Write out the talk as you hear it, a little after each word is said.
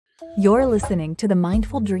You're listening to the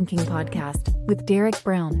Mindful Drinking Podcast with Derek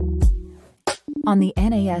Brown on the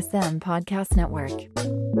NASM Podcast Network.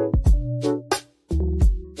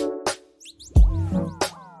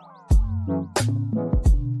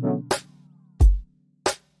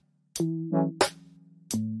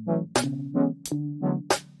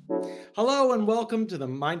 Hello and welcome to the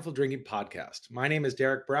Mindful Drinking Podcast. My name is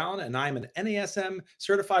Derek Brown and I'm an NASM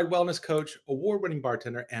certified wellness coach, award-winning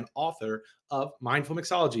bartender, and author of Mindful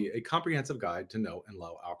Mixology, a comprehensive guide to no and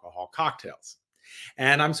low alcohol cocktails.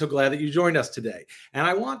 And I'm so glad that you joined us today. And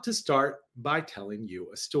I want to start by telling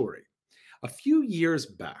you a story. A few years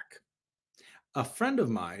back, a friend of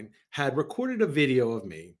mine had recorded a video of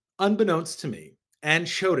me, unbeknownst to me, and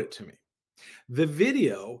showed it to me. The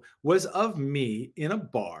video was of me in a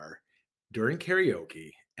bar during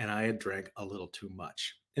karaoke, and I had drank a little too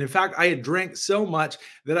much. And in fact, I had drank so much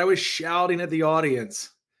that I was shouting at the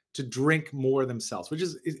audience to drink more themselves, which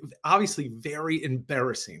is obviously very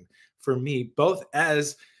embarrassing for me, both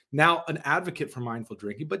as now an advocate for mindful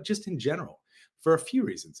drinking, but just in general, for a few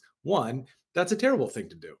reasons. One, that's a terrible thing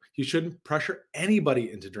to do. You shouldn't pressure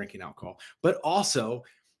anybody into drinking alcohol, but also,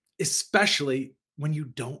 especially when you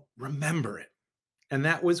don't remember it. And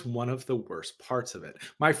that was one of the worst parts of it.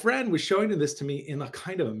 My friend was showing this to me in a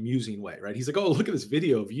kind of amusing way, right? He's like, oh, look at this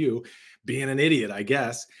video of you being an idiot, I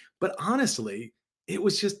guess. But honestly, it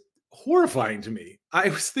was just horrifying to me. I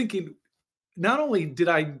was thinking, not only did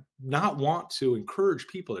I not want to encourage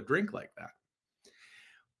people to drink like that,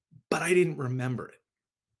 but I didn't remember it.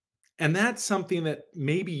 And that's something that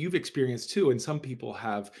maybe you've experienced too. And some people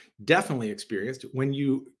have definitely experienced when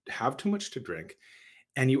you have too much to drink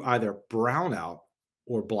and you either brown out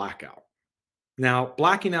or blackout. Now,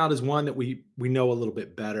 blacking out is one that we know a little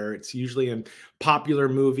bit better. It's usually in popular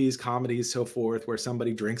movies, comedies, so forth, where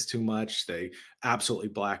somebody drinks too much, they absolutely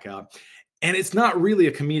black out. And it's not really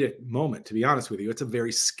a comedic moment, to be honest with you. It's a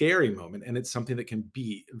very scary moment, and it's something that can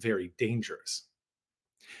be very dangerous.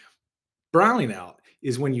 Browning out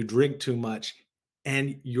is when you drink too much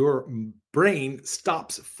and your brain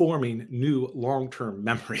stops forming new long-term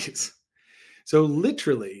memories. So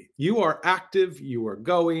literally, you are active, you are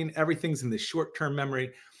going, everything's in the short-term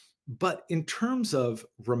memory. But in terms of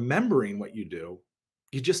remembering what you do,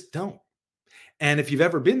 you just don't. And if you've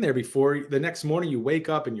ever been there before, the next morning you wake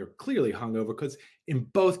up and you're clearly hungover because in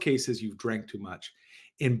both cases, you've drank too much.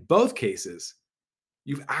 In both cases,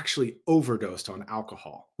 you've actually overdosed on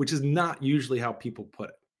alcohol, which is not usually how people put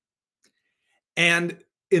it. And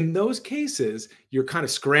in those cases, you're kind of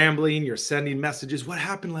scrambling, you're sending messages. What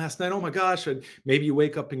happened last night? Oh my gosh. And maybe you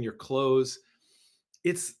wake up in your clothes.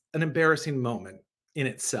 It's an embarrassing moment in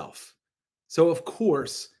itself. So, of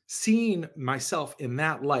course, seeing myself in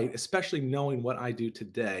that light, especially knowing what I do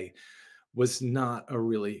today, was not a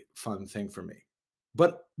really fun thing for me.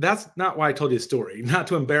 But that's not why I told you a story, not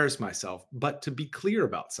to embarrass myself, but to be clear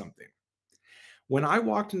about something. When I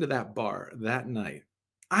walked into that bar that night,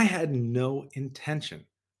 I had no intention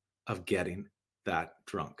of getting that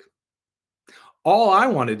drunk. All I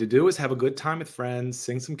wanted to do was have a good time with friends,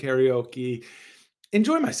 sing some karaoke,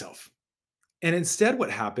 enjoy myself. And instead,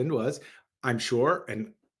 what happened was, I'm sure,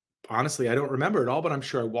 and honestly, I don't remember it all, but I'm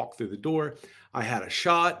sure I walked through the door. I had a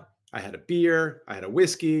shot, I had a beer, I had a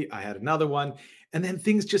whiskey, I had another one, and then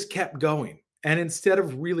things just kept going. And instead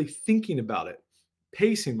of really thinking about it,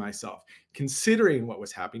 pacing myself, considering what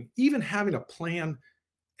was happening, even having a plan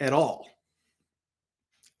at all,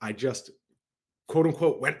 I just, quote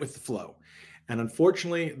unquote, went with the flow. And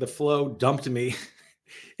unfortunately, the flow dumped me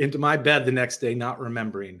into my bed the next day, not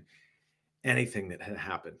remembering anything that had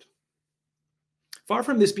happened. Far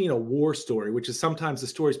from this being a war story, which is sometimes the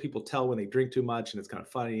stories people tell when they drink too much and it's kind of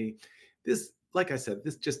funny, this, like I said,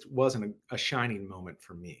 this just wasn't a shining moment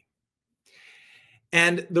for me.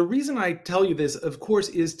 And the reason I tell you this, of course,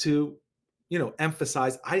 is to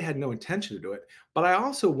emphasize I had no intention to do it, but I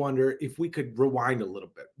also wonder if we could rewind a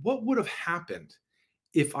little bit. What would have happened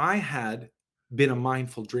if I had been a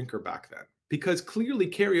mindful drinker back then? Because clearly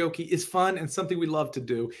karaoke is fun and something we love to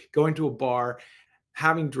do. Going to a bar,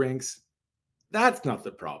 having drinks, that's not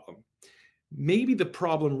the problem. Maybe the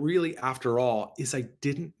problem really, after all, is I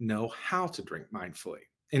didn't know how to drink mindfully.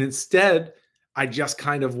 And instead, I just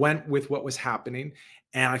kind of went with what was happening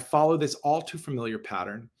and I followed this all too familiar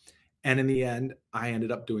pattern. And in the end, I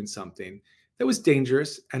ended up doing something that was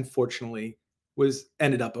dangerous and fortunately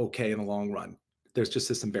ended up okay in the long run. There's just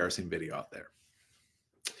this embarrassing video out there.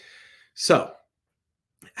 So,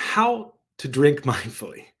 how to drink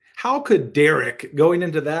mindfully? How could Derek going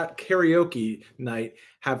into that karaoke night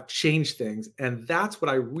have changed things? And that's what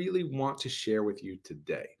I really want to share with you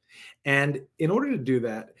today. And in order to do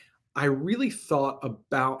that, I really thought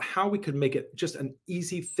about how we could make it just an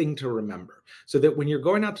easy thing to remember so that when you're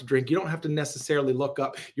going out to drink, you don't have to necessarily look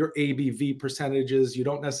up your ABV percentages. You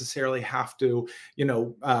don't necessarily have to, you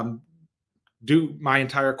know, do my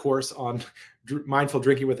entire course on mindful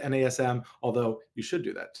drinking with NASM, although you should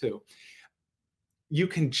do that too. You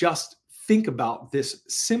can just think about this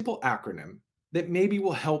simple acronym that maybe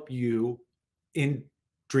will help you in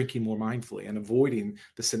drinking more mindfully and avoiding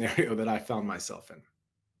the scenario that I found myself in.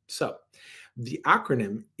 So the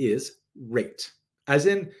acronym is RATE, as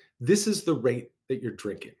in this is the rate that you're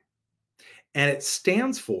drinking. And it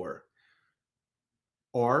stands for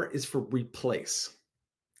R is for replace,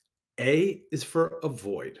 A is for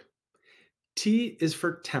avoid, T is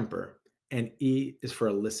for temper, and E is for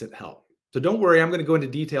elicit help. So don't worry, I'm going to go into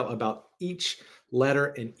detail about each letter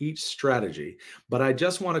and each strategy, but I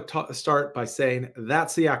just want to start by saying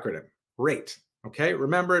that's the acronym, RATE. Okay,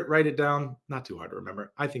 remember it, write it down. Not too hard to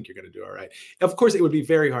remember. I think you're going to do all right. Of course, it would be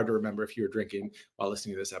very hard to remember if you were drinking while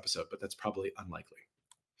listening to this episode, but that's probably unlikely.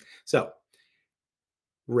 So,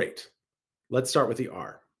 RATE. Let's start with the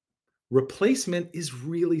R. Replacement is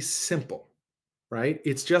really simple, right?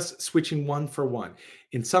 It's just switching one for one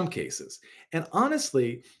in some cases. And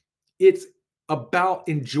honestly, it's about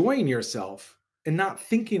enjoying yourself and not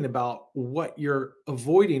thinking about what you're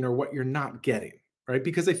avoiding or what you're not getting, right?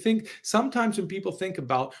 Because I think sometimes when people think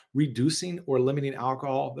about reducing or limiting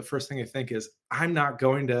alcohol, the first thing I think is, I'm not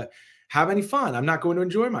going to have any fun. I'm not going to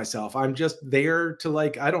enjoy myself. I'm just there to,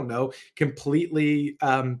 like, I don't know, completely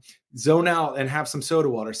zone out and have some soda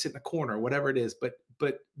water, sit in a corner, whatever it is.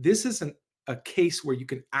 But this isn't a case where you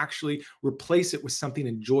can actually replace it with something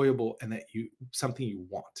enjoyable and that something you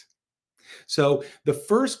want. So the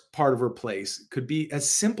first part of replace could be as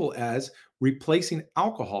simple as replacing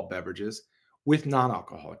alcohol beverages with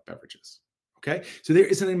non-alcoholic beverages. Okay. So there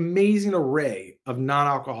is an amazing array of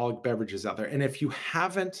non-alcoholic beverages out there. And if you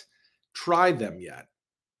haven't tried them yet,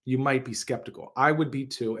 you might be skeptical. I would be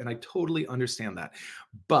too. And I totally understand that.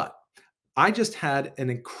 But I just had an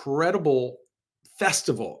incredible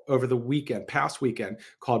festival over the past weekend,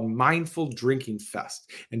 called Mindful Drinking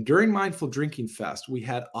Fest. And during Mindful Drinking Fest, we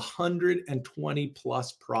had 120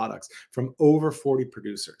 plus products from over 40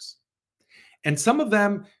 producers. And some of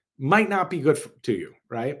them might not be good to you,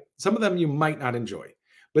 right? Some of them you might not enjoy.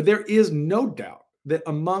 But there is no doubt that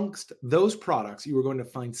amongst those products, you are going to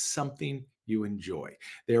find something you enjoy.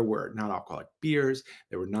 There were non-alcoholic beers,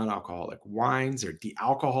 there were non-alcoholic wines, there are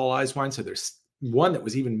de-alcoholized wines. So there's one that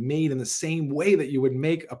was even made in the same way that you would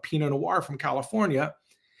make a Pinot Noir from California,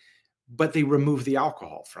 but they removed the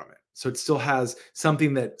alcohol from it. So it still has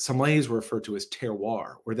something that sommeliers refer to as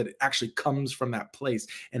terroir, or that it actually comes from that place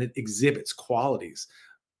and it exhibits qualities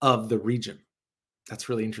of the region. That's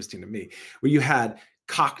really interesting to me. Where you had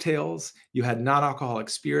cocktails, you had non-alcoholic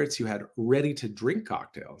spirits, you had ready-to-drink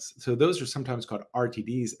cocktails. So those are sometimes called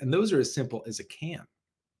RTDs, and those are as simple as a can.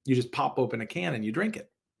 You just pop open a can and you drink it.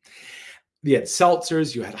 You had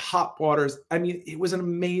seltzers, you had hot waters. I mean, it was an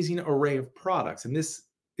amazing array of products. And this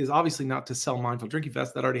is obviously not to sell Mindful Drinking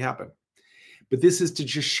Fest, that already happened. But this is to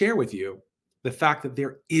just share with you the fact that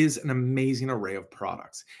there is an amazing array of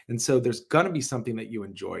products. And so there's going to be something that you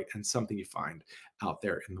enjoy and something you find out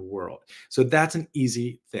there in the world. So that's an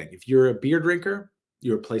easy thing. If you're a beer drinker,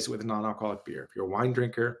 you replace it with a non-alcoholic beer. If you're a wine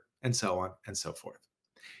drinker, and so on and so forth.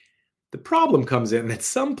 The problem comes in that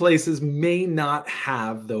some places may not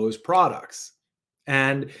have those products.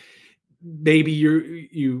 And maybe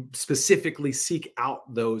you specifically seek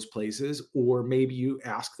out those places, or maybe you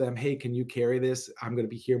ask them, hey, can you carry this? I'm going to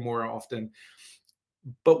be here more often.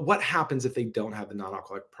 But what happens if they don't have the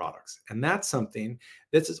non-alcoholic products? And that's something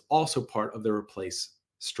that is also part of the replace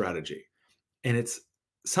strategy. And it's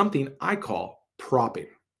something I call propping.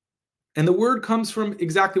 And the word comes from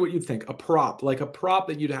exactly what you'd think, a prop, like a prop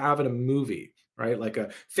that you'd have in a movie, right? Like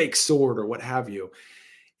a fake sword or what have you.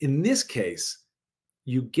 In this case,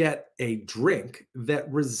 you get a drink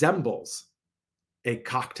that resembles a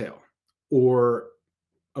cocktail or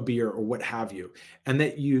a beer or what have you, and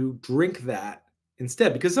that you drink that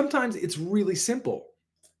instead, because sometimes it's really simple.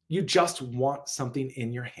 You just want something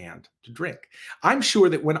in your hand to drink. I'm sure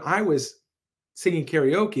that when I was singing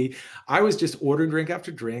karaoke, I was just ordering drink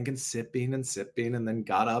after drink and sipping, and then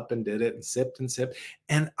got up and did it and sipped and sipped.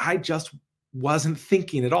 And I just wasn't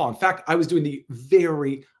thinking at all. In fact, I was doing the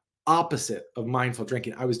very opposite of mindful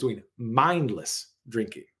drinking. I was doing mindless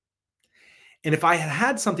drinking. And if I had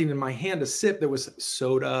had something in my hand to sip that was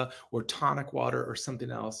soda or tonic water or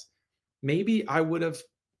something else, maybe I would have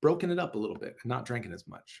broken it up a little bit and not drank as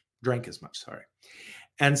much, sorry.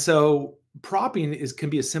 And so propping can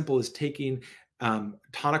be as simple as taking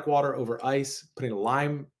tonic water over ice, putting a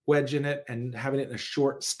lime wedge in it and having it in a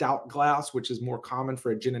short stout glass, which is more common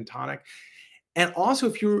for a gin and tonic. And also,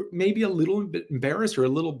 if you're maybe a little bit embarrassed or a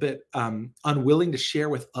little bit unwilling to share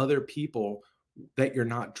with other people that you're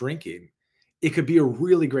not drinking, it could be a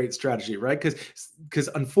really great strategy, right? Because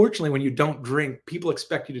unfortunately, when you don't drink, people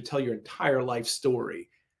expect you to tell your entire life story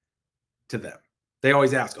to them. They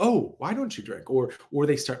always ask, "Oh, why don't you drink?" Or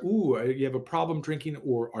they start, "Ooh, you have a problem drinking,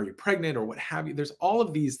 or are you pregnant, or what have you?" There's all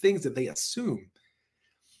of these things that they assume,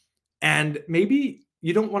 and maybe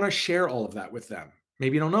you don't want to share all of that with them.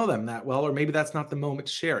 Maybe you don't know them that well, or maybe that's not the moment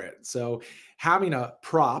to share it. So having a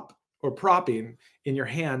prop or propping in your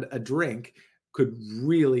hand a drink could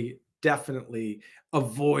really definitely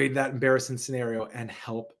avoid that embarrassing scenario and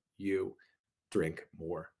help you drink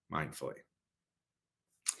more mindfully.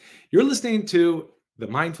 You're listening to the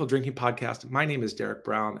Mindful Drinking Podcast. My name is Derek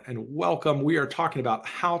Brown, and welcome. We are talking about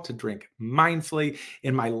how to drink mindfully.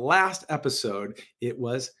 In my last episode, it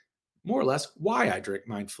was more or less why I drink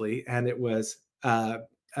mindfully, and it was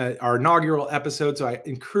our inaugural episode. So I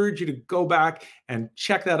encourage you to go back and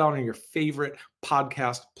check that out on your favorite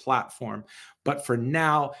podcast platform. But for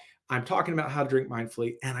now, I'm talking about how to drink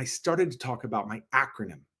mindfully, and I started to talk about my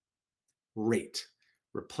acronym: RATE,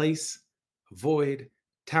 replace, avoid,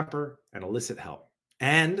 temper, and elicit help.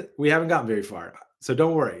 And we haven't gotten very far. So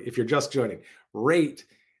don't worry if you're just joining. RATE,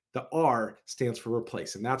 the R stands for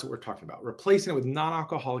replace. And that's what we're talking about. Replacing it with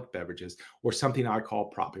non-alcoholic beverages, or something I call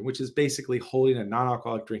propping, which is basically holding a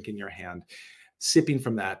non-alcoholic drink in your hand, sipping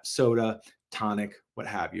from that soda, tonic, what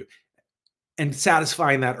have you, and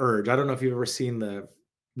satisfying that urge. I don't know if you've ever seen the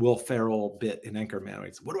Will Ferrell bit in Anchorman.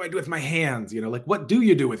 It's, what do I do with my hands? Like, what do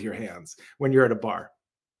you do with your hands when you're at a bar?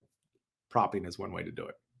 Propping is one way to do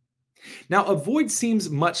it. Now, avoid seems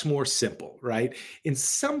much more simple, right? In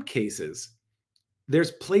some cases,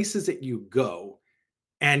 there's places that you go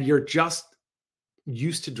and you're just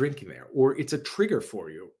used to drinking there, or it's a trigger for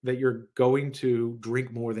you that you're going to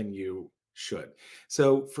drink more than you should.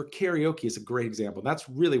 So for karaoke is a great example. That's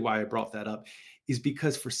really why I brought that up, is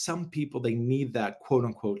because for some people, they need that quote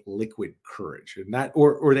unquote liquid courage, and that,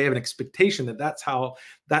 or they have an expectation that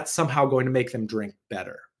that's somehow going to make them drink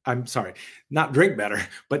better. I'm sorry, not drink better,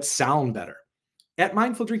 but sound better. At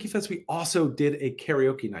Mindful Drinking Fest, we also did a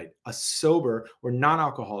karaoke night, a sober or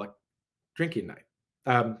non-alcoholic drinking night,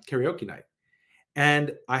 karaoke night.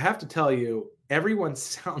 And I have to tell you, everyone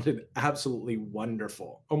sounded absolutely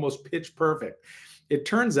wonderful, almost pitch perfect. It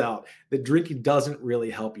turns out that drinking doesn't really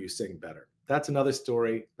help you sing better. That's another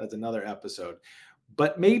story. That's another episode.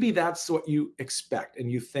 But maybe that's what you expect.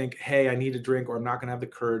 And you think, hey, I need a drink, or I'm not going to have the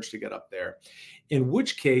courage to get up there. In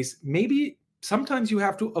which case, maybe sometimes you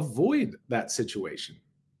have to avoid that situation.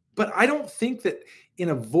 But I don't think that in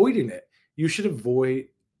avoiding it, you should avoid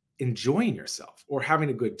enjoying yourself or having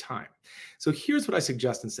a good time. So here's what I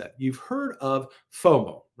suggest instead. You've heard of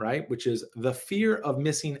FOMO, right? Which is the fear of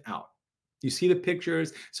missing out. You see the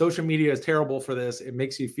pictures. Social media is terrible for this. It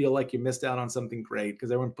makes you feel like you missed out on something great because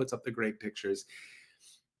everyone puts up the great pictures.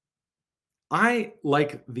 I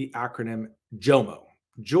like the acronym JOMO,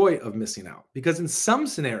 joy of missing out, because in some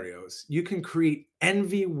scenarios, you can create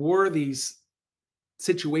envy-worthy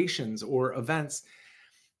situations or events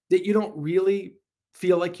that you don't really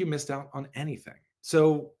feel like you missed out on anything.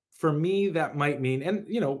 So for me, that might mean, and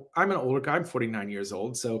I'm an older guy, I'm 49 years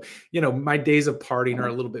old. So, my days of partying are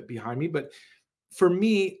a little bit behind me, but for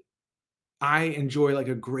me, I enjoy like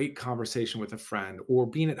a great conversation with a friend, or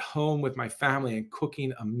being at home with my family and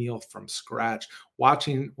cooking a meal from scratch,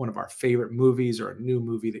 watching one of our favorite movies or a new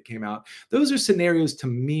movie that came out. Those are scenarios to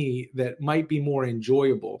me that might be more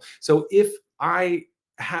enjoyable. So if I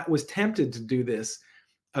was tempted to do this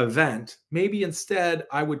event, maybe instead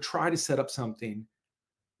I would try to set up something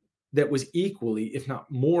that was equally, if not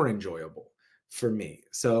more enjoyable for me.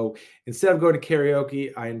 So instead of going to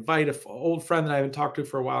karaoke, I invite an old friend that I haven't talked to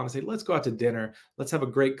for a while and I say, let's go out to dinner. Let's have a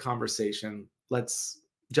great conversation. Let's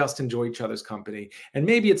just enjoy each other's company. And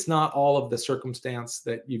maybe it's not all of the circumstance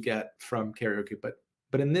that you get from karaoke,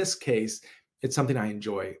 but in this case, it's something I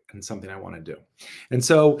enjoy and something I want to do. And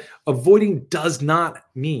so avoiding does not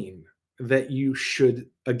mean that you should,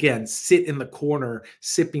 again, sit in the corner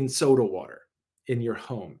sipping soda water in your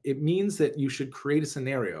home. It means that you should create a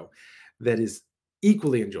scenario that is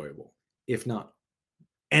equally enjoyable, if not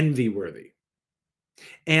envy-worthy.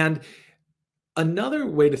 And another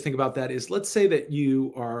way to think about that is, let's say that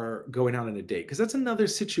you are going out on a date, because that's another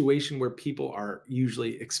situation where people are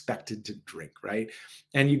usually expected to drink, right?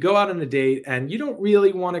 And you go out on a date and you don't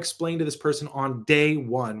really want to explain to this person on day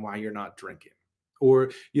one why you're not drinking.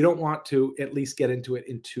 or you don't want to at least get into it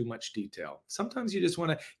in too much detail. Sometimes you just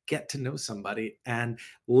want to get to know somebody and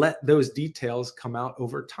let those details come out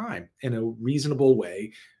over time in a reasonable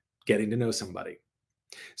way, getting to know somebody.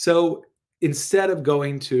 So instead of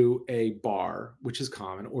going to a bar, which is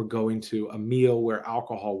common, or going to a meal where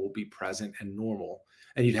alcohol will be present and normal,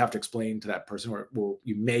 and you'd have to explain to that person, or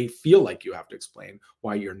you may feel like you have to explain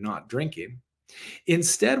why you're not drinking.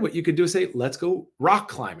 Instead, what you could do is say, let's go rock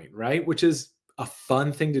climbing, right? Which is a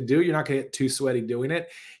fun thing to do. You're not going to get too sweaty doing it.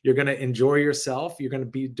 You're going to enjoy yourself. You're going to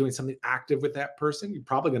be doing something active with that person. You're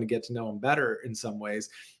probably going to get to know them better in some ways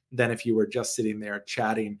than if you were just sitting there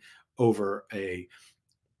chatting over a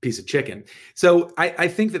piece of chicken. So I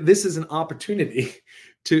think that this is an opportunity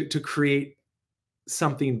to create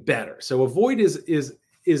something better. So avoid is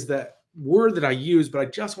that word that I use, but I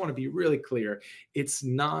just want to be really clear. It's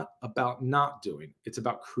not about not doing. It's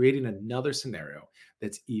about creating another scenario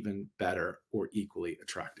that's even better or equally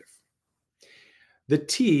attractive. The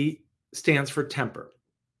T stands for temper.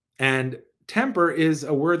 And temper is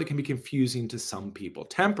a word that can be confusing to some people.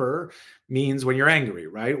 Temper means when you're angry,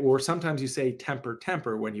 right? Or sometimes you say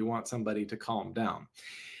temper when you want somebody to calm down.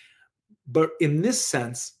 But in this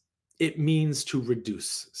sense, it means to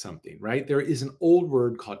reduce something, right? There is an old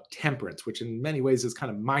word called temperance, which in many ways is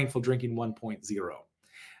kind of mindful drinking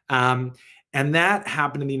 1.0. And that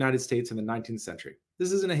happened in the United States in the 19th century.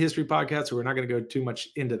 This isn't a history podcast, so we're not going to go too much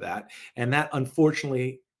into that. And that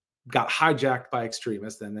unfortunately got hijacked by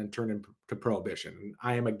extremists and then turned into prohibition. And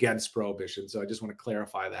I am against prohibition, so I just want to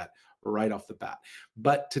clarify that right off the bat.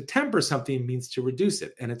 But to temper something means to reduce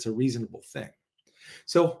it, and it's a reasonable thing.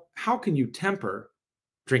 So how can you temper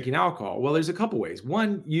drinking alcohol? Well, there's a couple ways.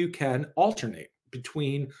 One, you can alternate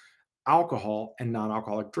between alcohol and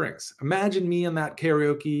non-alcoholic drinks. Imagine me on that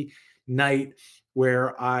karaoke night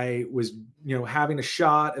where I was, having a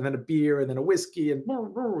shot and then a beer and then a whiskey, and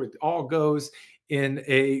it all goes in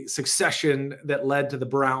a succession that led to the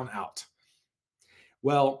brown out.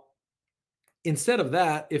 Well, instead of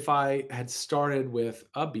that, if I had started with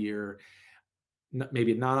a beer,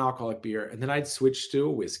 maybe a non-alcoholic beer, and then I'd switched to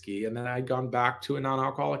a whiskey, and then I'd gone back to a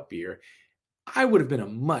non-alcoholic beer, I would have been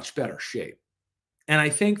in much better shape. And I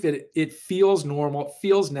think that it feels normal, it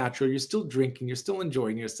feels natural. You're still drinking, you're still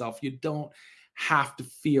enjoying yourself. You don't have to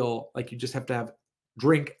feel like you just have to have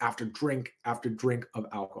drink after drink after drink of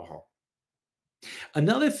alcohol.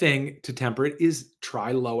 Another thing to temper it is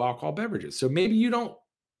try low alcohol beverages. So maybe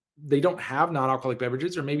they don't have non-alcoholic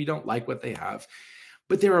beverages, or maybe you don't like what they have.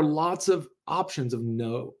 But there are lots of options of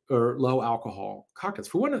no or low alcohol cocktails.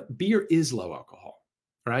 For one, beer is low alcohol,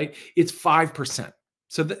 right? It's 5%.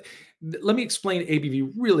 So let me explain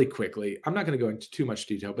ABV really quickly. I'm not going to go into too much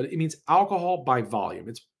detail, but it means alcohol by volume.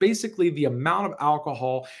 It's basically the amount of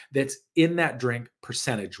alcohol that's in that drink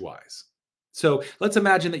percentage-wise. So let's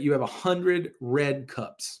imagine that you have 100 red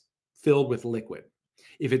cups filled with liquid.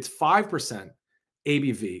 If it's 5%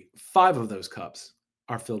 ABV, 5 of those cups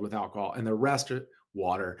are filled with alcohol, and the rest are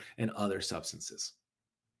water and other substances.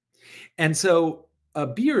 And so a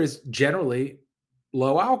beer is generally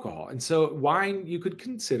low alcohol. And so wine, you could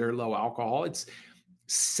consider low alcohol. It's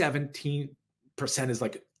 17% is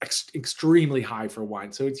like extremely high for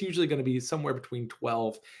wine. So it's usually going to be somewhere between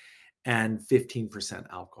 12 and 15%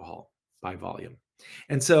 alcohol by volume.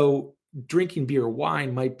 And so drinking beer or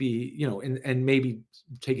wine might be, and maybe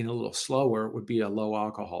taking it a little slower would be a low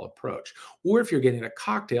alcohol approach. Or if you're getting a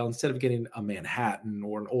cocktail, instead of getting a Manhattan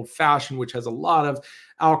or an old fashioned, which has a lot of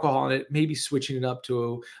alcohol in it, maybe switching it up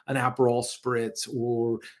to an Aperol spritz,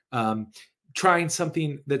 or trying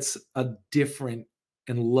something that's a different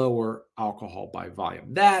and lower alcohol by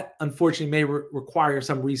volume. That unfortunately may require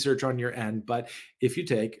some research on your end, but if you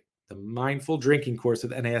take the mindful drinking course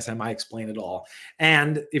of NASM, I explain it all.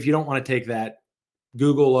 And if you don't want to take that,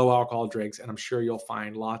 Google low alcohol drinks, and I'm sure you'll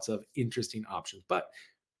find lots of interesting options, but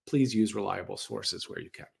please use reliable sources where you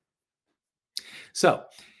can. So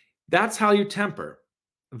that's how you temper.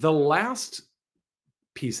 The last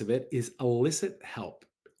piece of it is elicit help,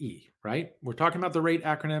 E, right? We're talking about the RATE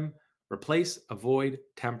acronym: replace, avoid,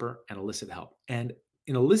 temper, and elicit help. And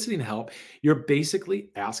in eliciting help, you're basically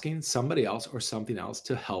asking somebody else or something else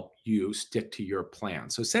to help you stick to your plan.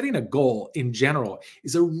 So setting a goal in general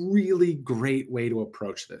is a really great way to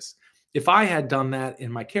approach this. If I had done that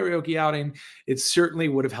in my karaoke outing, it certainly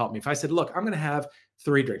would have helped me. If I said, look, I'm going to have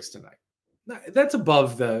 3 drinks tonight. That's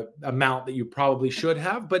above the amount that you probably should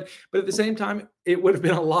have, but at the same time, it would have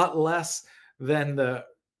been a lot less than the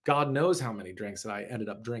God knows how many drinks that I ended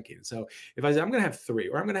up drinking. So if I say I'm going to have 3,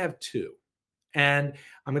 or I'm going to have 2, and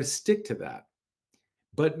I'm going to stick to that.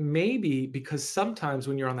 But maybe because sometimes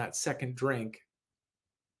when you're on that second drink,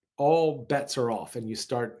 all bets are off and you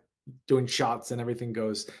start doing shots and everything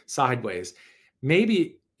goes sideways.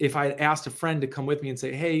 Maybe if I asked a friend to come with me and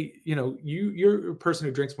say, hey, you're a person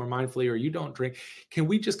who drinks more mindfully, or you don't drink, can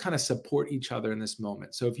we just kind of support each other in this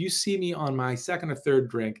moment? So if you see me on my second or third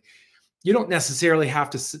drink, you don't necessarily have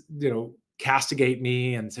to, castigate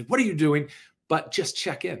me and say, what are you doing? But just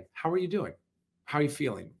check in. How are you doing? How are you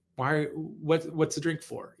feeling? What's the drink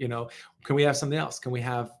for? Can we have something else? Can we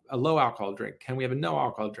have a low alcohol drink? Can we have a no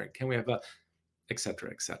alcohol drink? Can we have et cetera,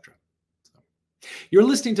 et cetera. You're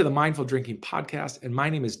listening to the Mindful Drinking Podcast, and my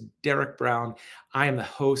name is Derek Brown. I am the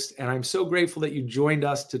host, and I'm so grateful that you joined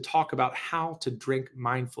us to talk about how to drink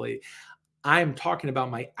mindfully. I am talking about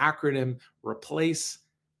my acronym, Replace,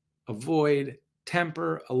 Avoid,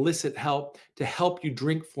 Temper, Elicit Help, to help you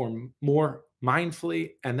drink for more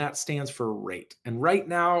mindfully, and that stands for RATE. And right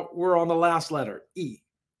now, we're on the last letter, E,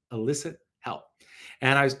 Elicit Help.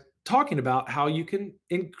 And I was talking about how you can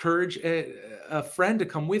encourage a friend to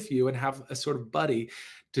come with you and have a sort of buddy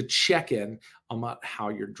to check in on how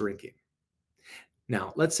you're drinking.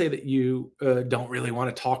 Now, let's say that you don't really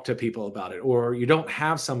want to talk to people about it, or you don't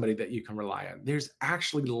have somebody that you can rely on. There's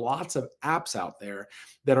actually lots of apps out there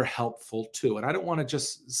that are helpful too. And I don't want to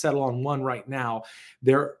just settle on one right now.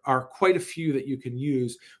 There are quite a few that you can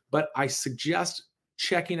use, but I suggest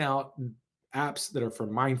checking out apps that are for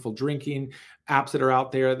mindful drinking, apps that are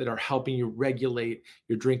out there that are helping you regulate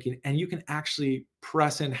your drinking. And you can actually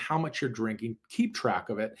press in how much you're drinking, keep track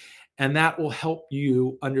of it, and that will help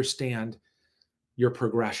you understand your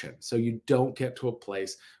progression. So you don't get to a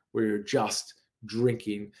place where you're just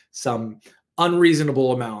drinking some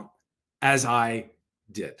unreasonable amount, as I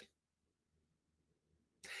did.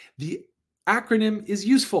 The acronym is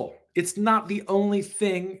useful. It's not the only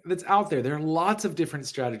thing that's out there. There are lots of different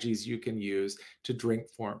strategies you can use to drink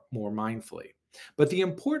more mindfully. But the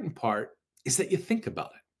important part is that you think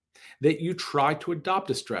about it, that you try to adopt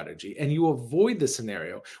a strategy and you avoid the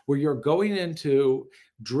scenario where you're going into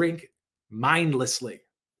drink mindlessly,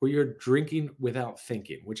 where you're drinking without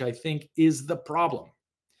thinking, which I think is the problem.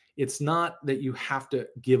 It's not that you have to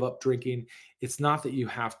give up drinking. It's not that you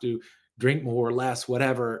have to drink more or less,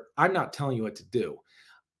 whatever. I'm not telling you what to do.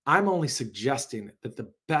 I'm only suggesting that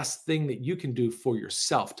the best thing that you can do for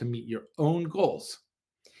yourself to meet your own goals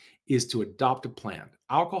is to adopt a plan.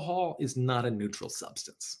 Alcohol is not a neutral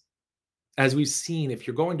substance. As we've seen, if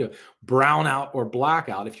you're going to brown out or black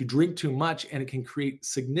out, if you drink too much and it can create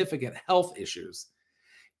significant health issues,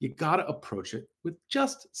 you got to approach it with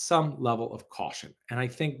just some level of caution. And I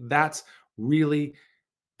think that's really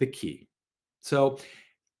the key. So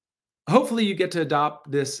hopefully you get to adopt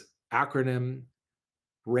this acronym,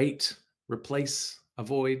 RATE, Replace,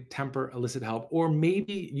 Avoid, Temper, Elicit Help, or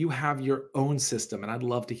maybe you have your own system and I'd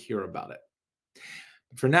love to hear about it.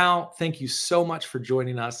 For now, thank you so much for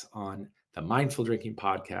joining us on the Mindful Drinking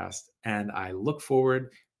Podcast, and I look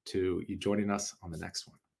forward to you joining us on the next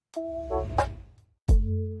one.